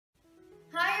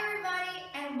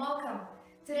and welcome.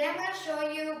 Today I'm going to show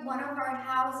you one of our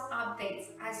house updates.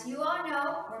 As you all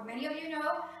know, or many of you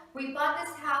know, we bought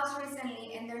this house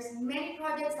recently and there's many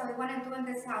projects that we want to do in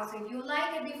this house. So if you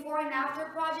like it before and after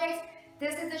projects,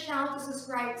 this is the channel to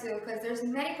subscribe to because there's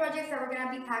many projects that we're going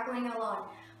to be tackling along.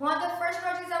 One of the first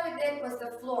projects that we did was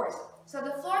the floors. So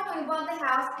the floors, when we bought the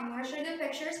house, and I'm going to show you the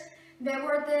pictures, they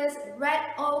were this red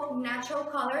oak natural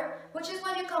color, which is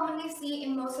what you commonly see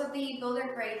in most of the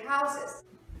builder grade houses.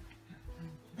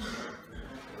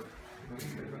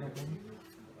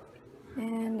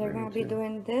 And they're going to be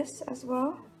doing this as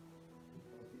well.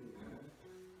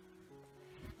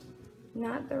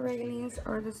 Not the railings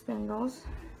or the spindles.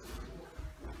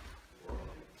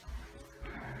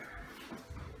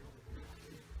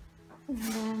 And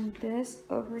then this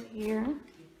over here.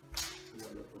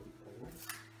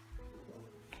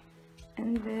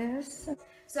 And this.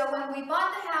 So when we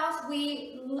bought the house,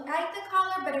 we liked the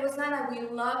color, but it was not that we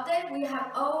loved it. We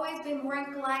have always been more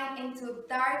inclined into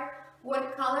dark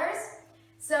wood colors.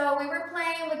 So we were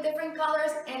playing with different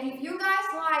colors, and if you guys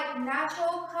like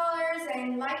natural colors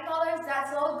and light colors,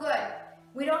 that's all good.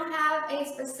 We don't have a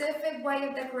specific way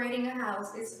of decorating a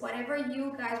house. It's whatever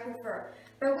you guys prefer.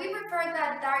 But we prefer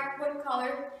that dark wood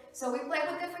color, so we played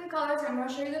with different colors. I'm going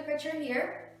to show you the picture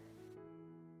here.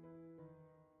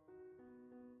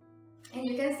 And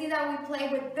you can see that we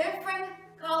played with different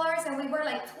colors, and we were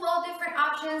like 12 different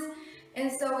options.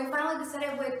 And so we finally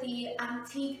decided with the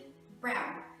antique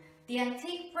brown. The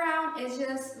antique brown, it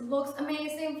just looks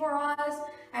amazing for us.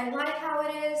 I like how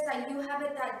it is that you have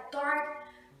it that dark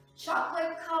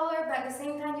chocolate color, but at the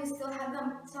same time you still have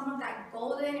some of that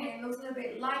golden, and it looks a little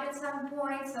bit light at some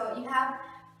point. So you have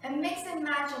a mix and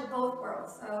match of both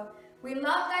worlds. So we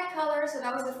love that color. So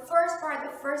that was the first part,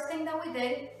 the first thing that we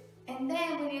did. And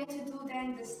then we needed to do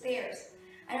then the stairs.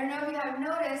 I don't know if you have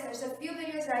noticed, there's a few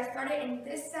videos that I started in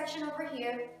this section over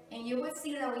here, and you would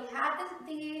see that we had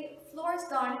the floors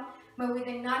done, but we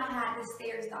did not have the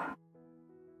stairs done.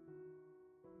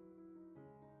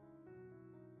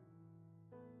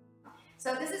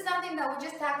 So this is something that we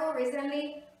just tackled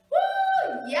recently.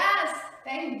 Woo! Yes!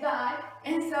 Thank God!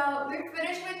 And so we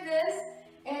finished with this,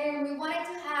 and we wanted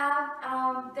to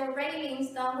have the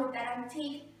railings done with that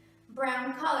antique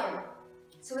brown color.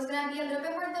 So it's going to be a little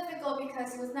bit more difficult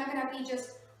because it was not going to be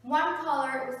just one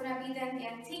color. It was going to be then the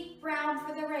antique brown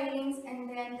for the railings, and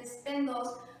then the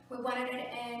spindles, we wanted it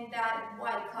in that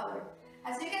white color.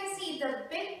 As you can see, the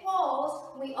big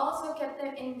walls, we also kept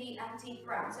them in the antique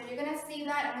brown. So you're going to see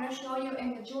that. I'm going to show you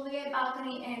in the Juliet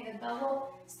balcony and the double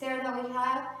stair that we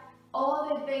have. All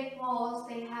the big walls,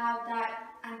 they have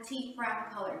that antique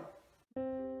brown color.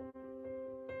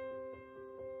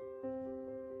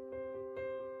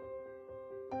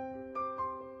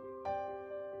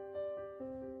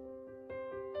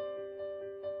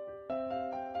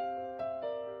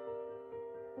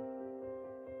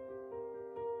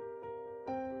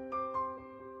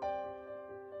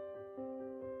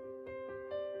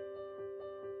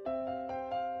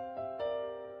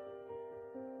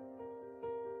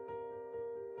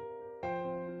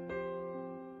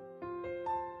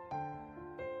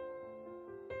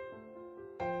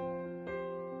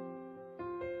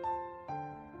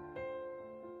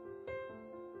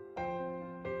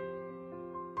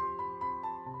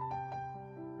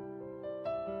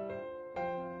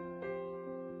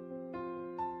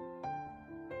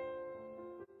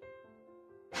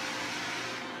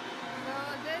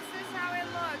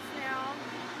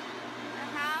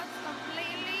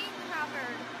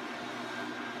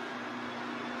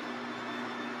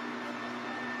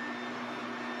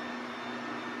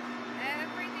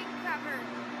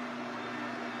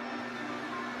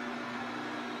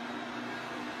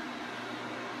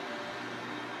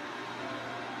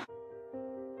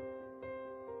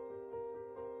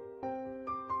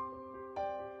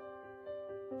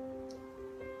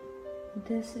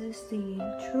 This is the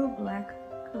true black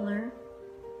color,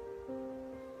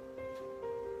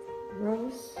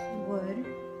 rose wood,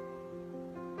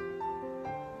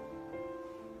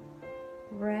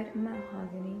 red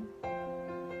mahogany,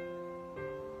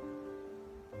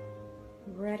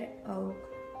 red oak,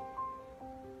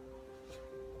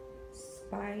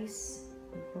 spice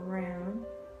brown,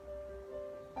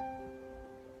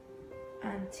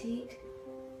 antique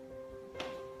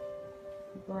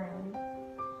brown,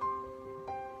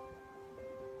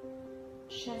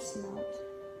 chestnut,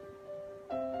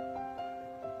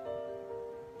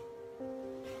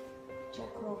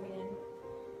 Jacobian,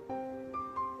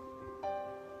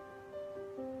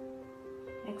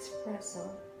 espresso,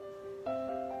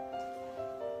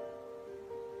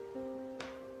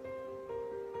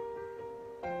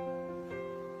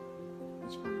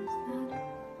 which one is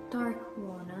that? dark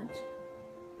walnut,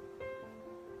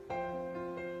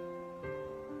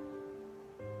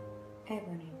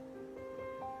 ebony.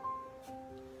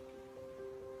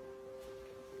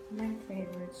 My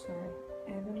favorites are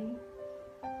ebony,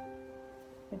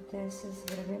 but this is a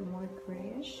little bit more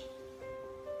grayish,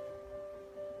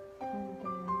 and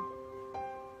then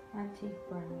antique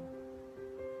brown,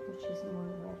 which is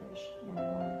more reddish and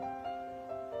warm.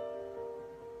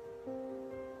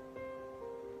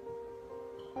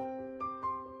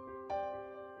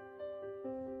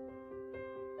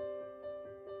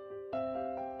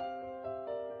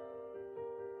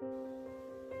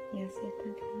 Y así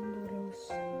están quedando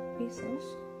los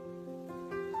pisos.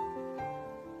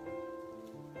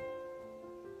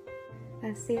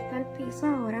 Así está el piso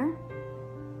ahora.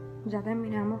 Ya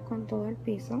terminamos con todo el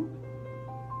piso.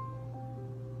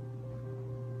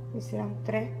 Hicieron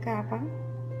 3 capas.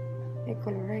 El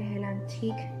color es el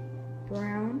antique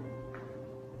brown.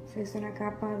 Se hizo una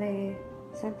capa de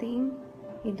satín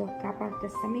y 2 capas de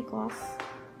semi-gloss.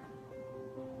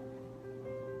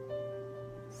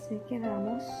 Así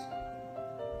quedamos.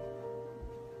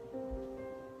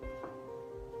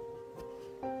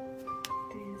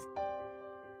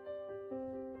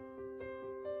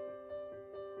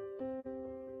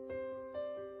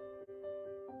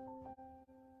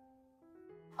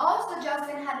 Also,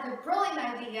 Justin had the brilliant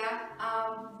idea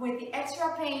with the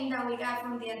extra paint that we got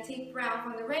from the antique brown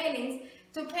from the railings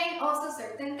to paint also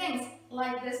certain things,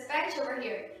 like this bench over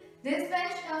here. This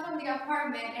bench comes from the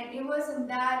apartment and it was in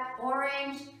that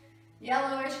orange,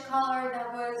 yellowish color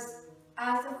that was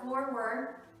as the floor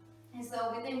were, and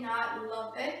so we did not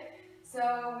love it.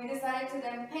 So we decided to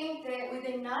then paint it. We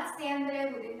did not sand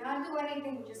it, we did not do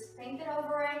anything, we just painted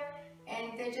over it,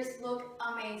 and they just look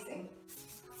amazing.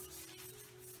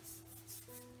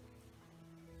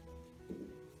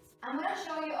 I'm going to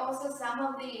show you also some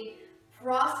of the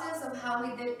process of how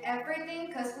we did everything,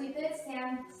 because we did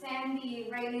sand the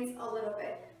railings a little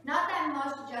bit. Not that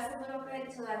much, just a little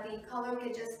bit, so that the color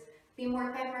could just be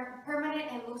more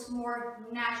permanent and looks more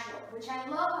natural, which I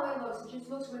love how it looks. It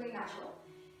just looks really natural.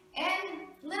 And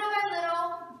little by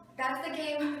little, that's the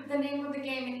game, the name of the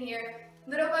game in here.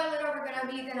 Little by little, we're going to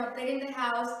be updating the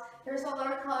house. There's a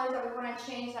lot of colors that we want to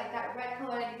change, like that red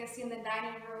color that you can see in the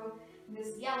dining room,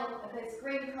 this yellow, this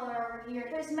green color over here.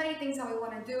 There's many things that we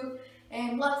want to do,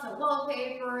 and lots of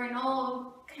wallpaper and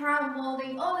all crown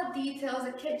molding, all the details,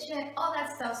 the kitchen, all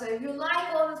that stuff. So if you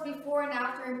like all this before and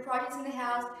after and projects in the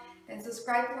house, then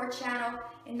subscribe to our channel.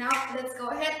 And now let's go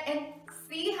ahead and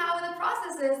see how the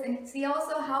process is and see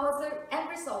also how is the end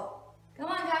result. Come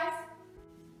on, guys.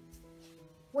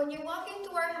 When you walk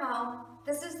into our home,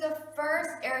 this is the first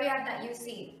area that you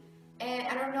see. And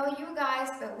I don't know you guys,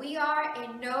 but we are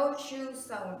a no shoe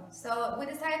zone. So we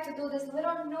decided to do this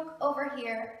little nook over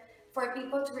here for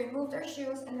people to remove their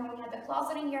shoes, and then we have the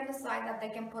closet in here on the side that they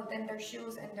can put in their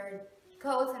shoes and their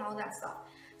coats and all that stuff.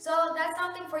 So that's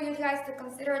something for you guys to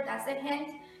consider. That's a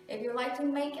hint. If you like to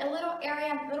make a little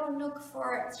area, a little nook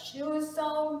for shoe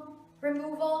zone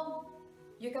removal,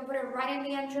 you can put it right in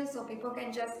the entrance so people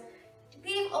can just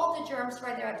leave all the germs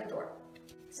right there at the door.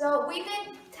 So we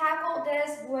did tackle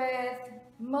this with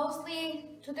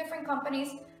mostly 2 different companies.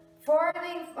 For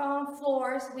the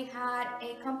floors, we had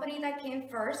a company that came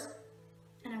first,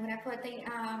 and I'm gonna put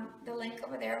the link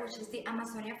over there, which is the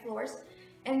Amazonia floors.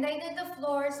 And they did the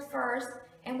floors first,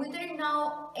 and we didn't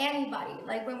know anybody.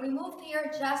 Like when we moved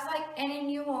here, just like any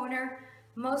new owner,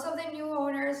 most of the new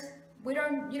owners, you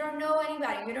don't know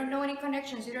anybody, you don't know any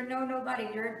connections, you don't know nobody.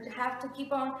 You have to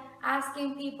keep on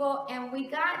asking people. And we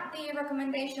got the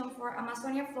recommendation for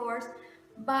Amazonia floors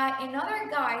by another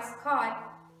guy,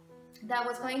 Scott, that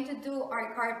was going to do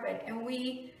our carpet. And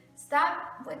we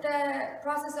stopped with the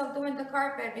process of doing the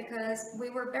carpet because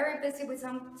we were very busy with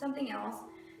something else.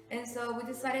 And so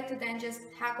we decided to then just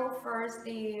tackle first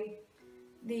the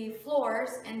floors,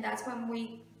 and that's when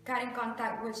we got in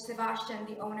contact with Sebastian,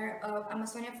 the owner of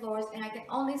Amazonia Floors, and I can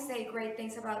only say great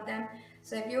things about them.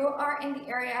 So if you are in the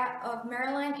area of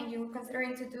Maryland and you're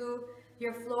considering to do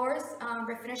your floors,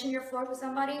 refinishing your floors with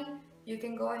somebody, you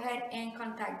can go ahead and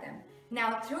contact them.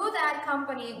 Now, through that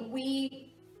company,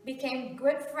 we became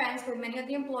good friends with many of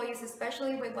the employees,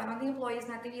 especially with one of the employees,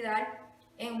 Natividad,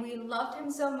 and we loved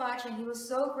him so much, and he was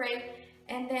so great.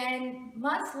 And then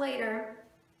months later,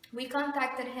 we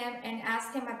contacted him and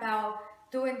asked him about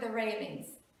doing the railings,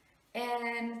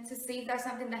 and to see if that's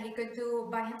something that he could do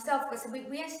by himself, because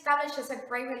we established just a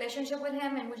great relationship with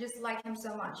him, and we just like him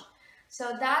so much.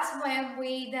 So that's when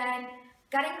we then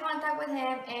got in contact with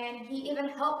him, and he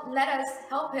even let us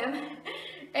help him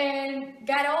and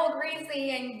got all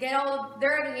greasy and get all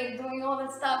dirty and doing all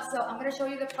that stuff. So I'm going to show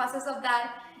you the process of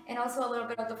that, and also a little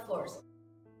bit of the floors.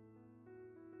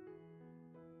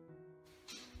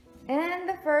 And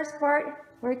the first part,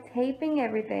 we're taping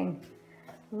everything.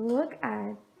 Look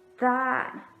at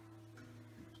that.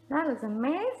 That looks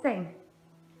amazing.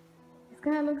 It's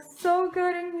gonna look so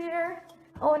good in here.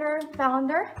 Owner,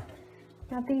 founder,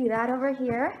 Natividad over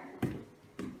here.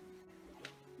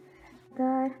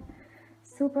 That,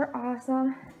 super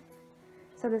awesome.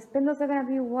 So the spindles are gonna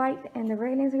be white and the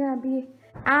railings are gonna be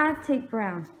antique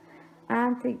brown.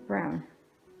 Antique brown.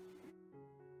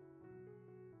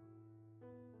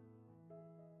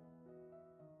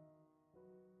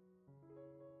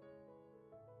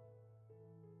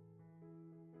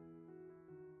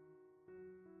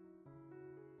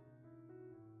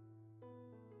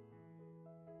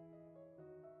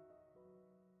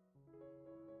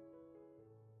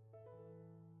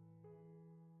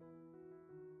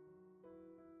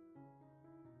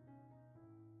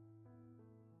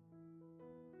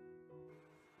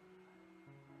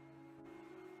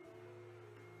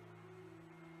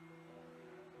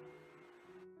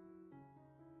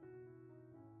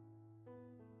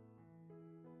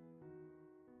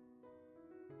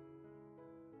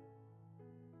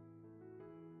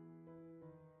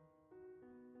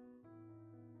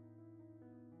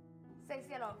 Say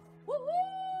cielo.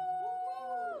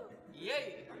 ¡Woohoo!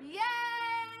 ¡Yay! ¡Yay!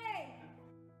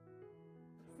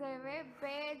 Se ve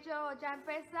bello. Ya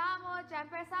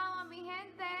empezamos, mi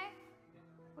gente.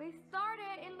 We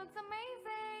started. It looks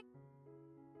amazing.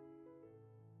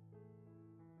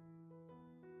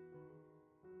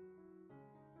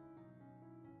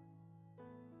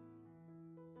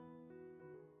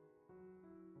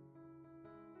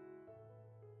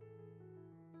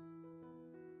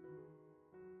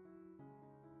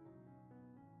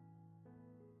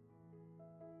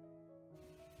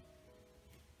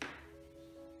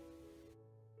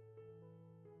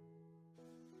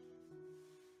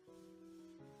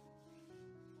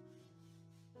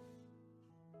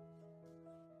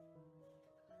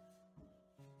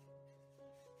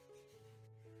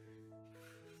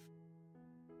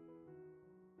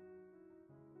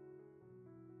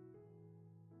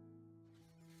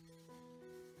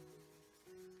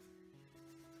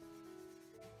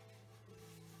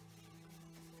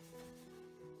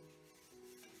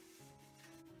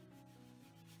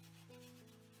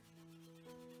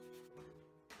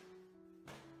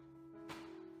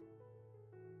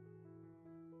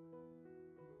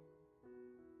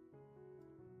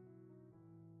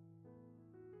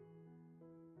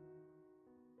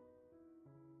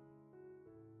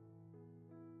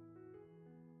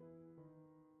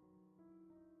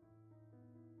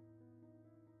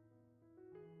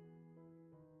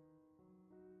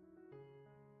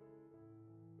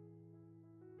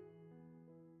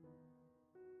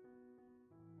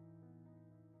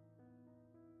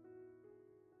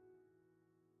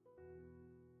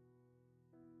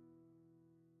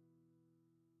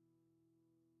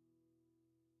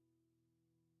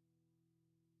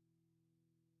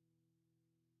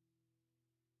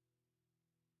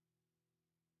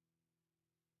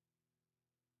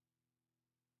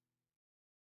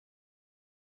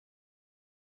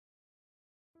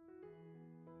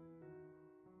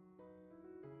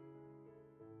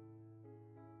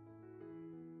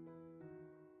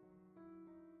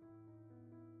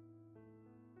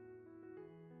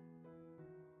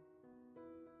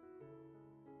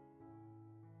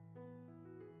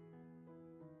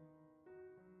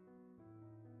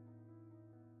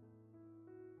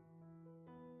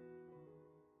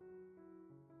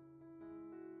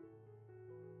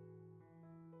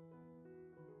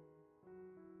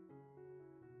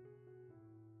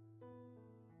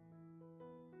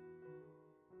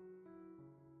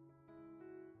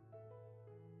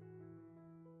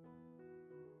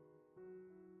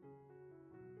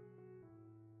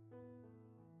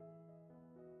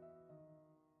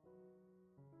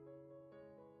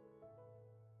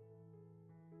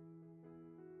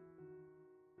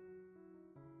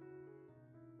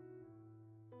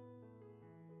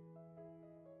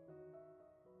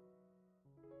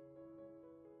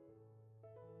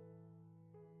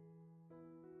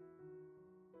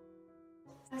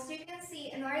 As you can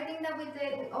see, another thing that we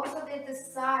did, we also did the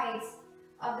sides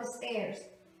of the stairs.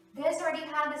 This already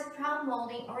had this crown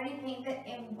molding already painted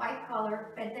in white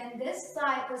color, but then this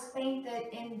side was painted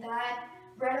in that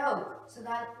red oak, so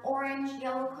that orange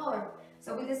yellow color.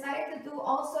 So we decided to do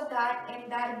also that in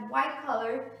that white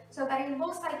color so that it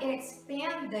looks like it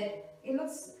expanded. It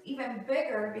looks even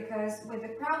bigger because with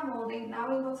the crown molding,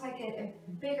 now it looks like a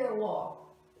bigger wall.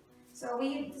 So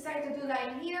we decided to do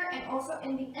that in here and also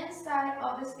in the inside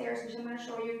of the stairs, which I'm going to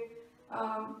show you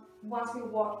once we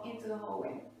walk into the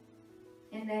hallway.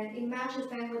 And then it matches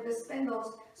then with the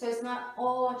spindles, so it's not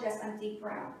all just antique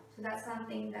brown. So that's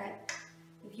something that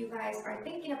if you guys are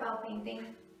thinking about painting,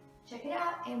 check it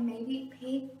out and maybe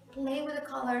play with the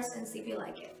colors and see if you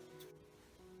like it.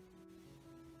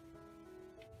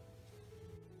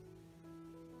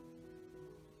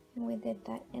 And we did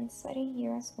that inside in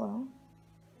here as well.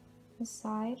 The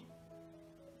side.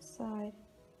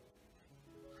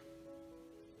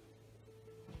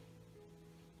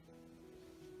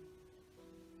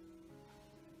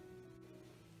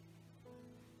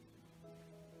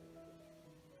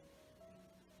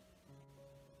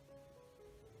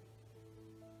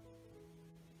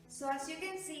 So as you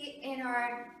can see in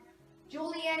our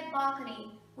Juliet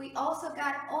balcony, we also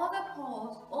got all the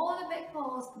poles, all the big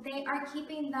poles, they are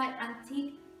keeping that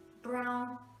antique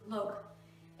brown look.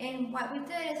 And what we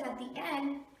did is at the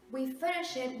end, we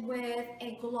finish it with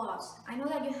a gloss. I know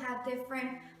that you have different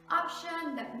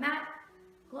options, the matte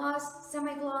gloss,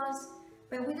 semi-gloss,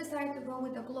 but we decided to go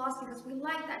with the gloss because we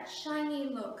like that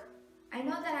shiny look. I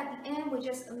know that at the end we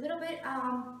just a little bit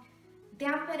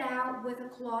damp it out with a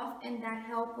cloth, and that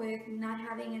helped with not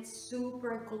having it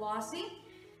super glossy.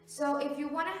 So if you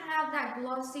want to have that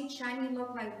glossy shiny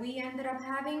look like we ended up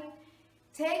having,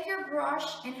 take your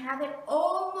brush and have it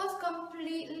almost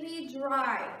completely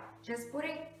dry. Just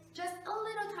putting just a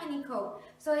little tiny coat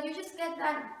so that you just get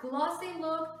that glossy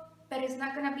look, but it's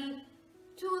not gonna be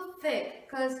too thick.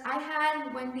 Because I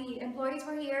had, when the employees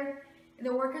were here,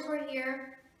 the workers were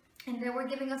here, and they were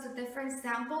giving us the different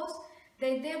samples,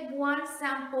 they did one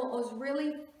sample was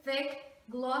really thick,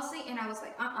 glossy, and I was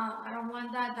like, I don't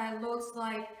want that. That looks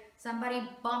like somebody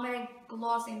vomited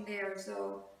gloss in there,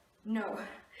 so no.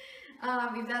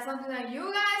 If that's something that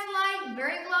you guys like,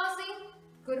 very glossy,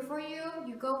 good for you.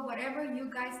 You go whatever you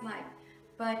guys like.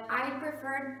 But I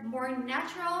prefer more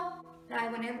natural.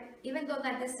 That whenever, even though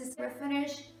that this is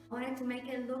refinish, I wanted to make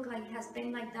it look like it has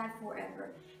been like that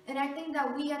forever. And I think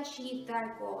that we achieved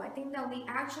that goal. I think that we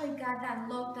actually got that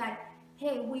look that,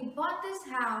 hey, we bought this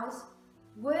house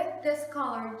with this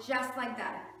color just like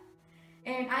that.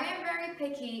 And I am very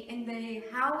picky in the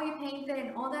how we painted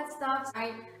and all that stuff.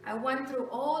 I went through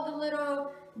all the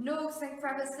little nooks and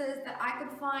crevices that I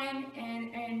could find,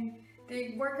 and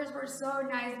the workers were so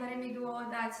nice letting me do all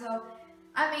of that. So,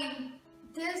 I mean,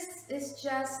 this is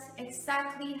just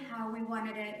exactly how we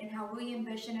wanted it and how we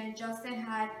envisioned it. Justin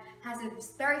has a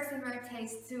very similar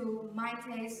taste to my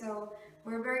taste, so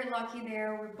we're very lucky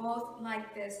there. We both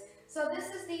like this. So this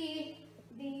is the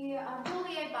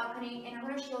Juliet balcony, and I'm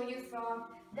going to show you from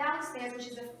downstairs, which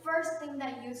is the first thing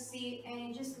that you see,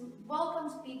 and it just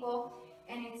welcomes people,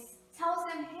 and it tells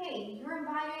them, hey, you're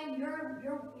invited,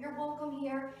 you're welcome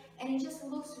here, and it just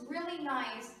looks really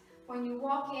nice when you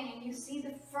walk in and you see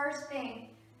the first thing,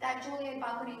 that Juliet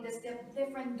balcony, this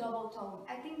different double tone.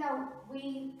 I think that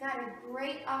we got a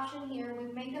great option here.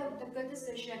 We made the good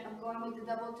decision of going with the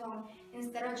double tone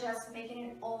instead of just making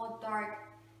it all dark,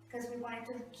 because we wanted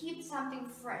to keep something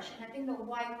fresh, and I think the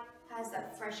white has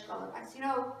that fresh color. As you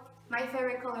know, my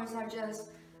favorite colors are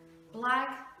just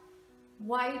black,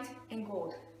 white, and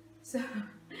gold. So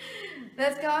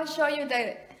let's go and show you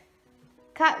the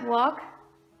catwalk.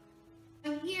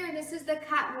 So here, this is the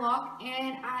catwalk,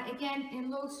 and again, it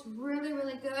looks really,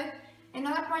 really good.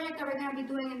 Another project that we're going to be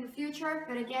doing in the future,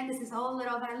 but again, this is all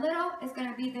little by little, is going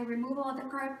to be the removal of the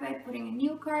carpet, putting a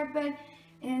new carpet.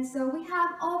 And so we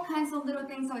have all kinds of little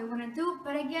things that we want to do,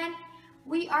 but again,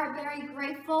 we are very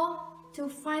grateful to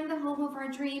find the home of our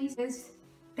dreams.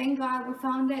 Thank God we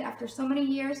found it after so many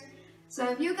years. So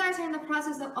if you guys are in the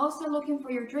process of also looking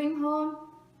for your dream home,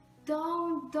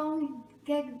 don't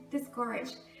get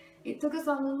discouraged. It took us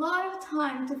a lot of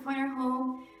time to find our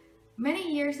home,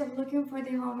 many years of looking for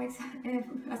the home,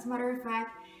 as a matter of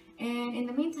fact. And in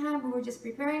the meantime, we were just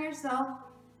preparing ourselves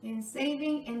and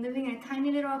saving and living in a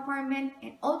tiny little apartment,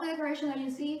 and all the decoration that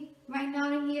you see right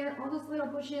now in here, all those little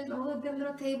bushes, all the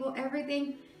little table,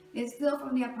 everything is still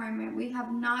from the apartment. We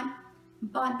have not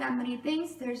bought that many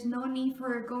things. There's no need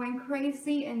for going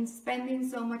crazy and spending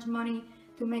so much money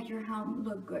to make your home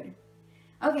look good.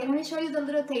 Okay, let me show you the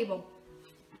little table.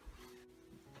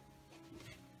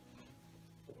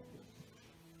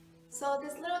 So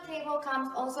this little table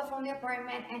comes also from the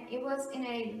apartment, and it was in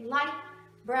a light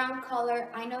brown color.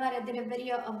 I know that I did a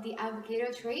video of the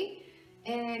avocado tree,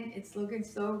 and it's looking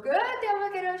so good, the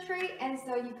avocado tree. And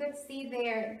so you could see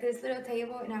there this little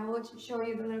table, and I will show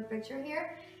you the little picture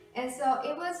here. And so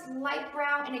it was light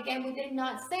brown, and again, we did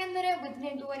not sand it, we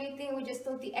didn't do anything. We just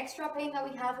took the extra paint that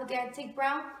we have with the antique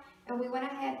brown, and we went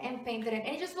ahead and painted it.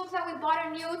 And it just looks like we bought a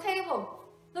new table.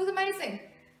 Looks amazing.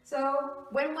 So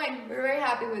win-win, we're very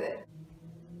happy with it.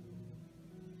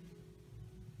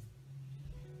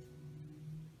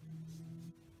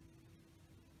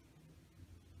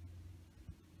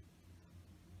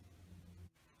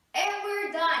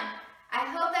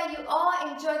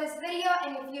 enjoyed this video,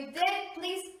 and if you did,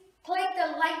 please click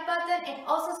the like button and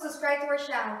also subscribe to our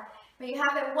channel. May you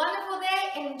have a wonderful day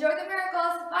and enjoy the miracle.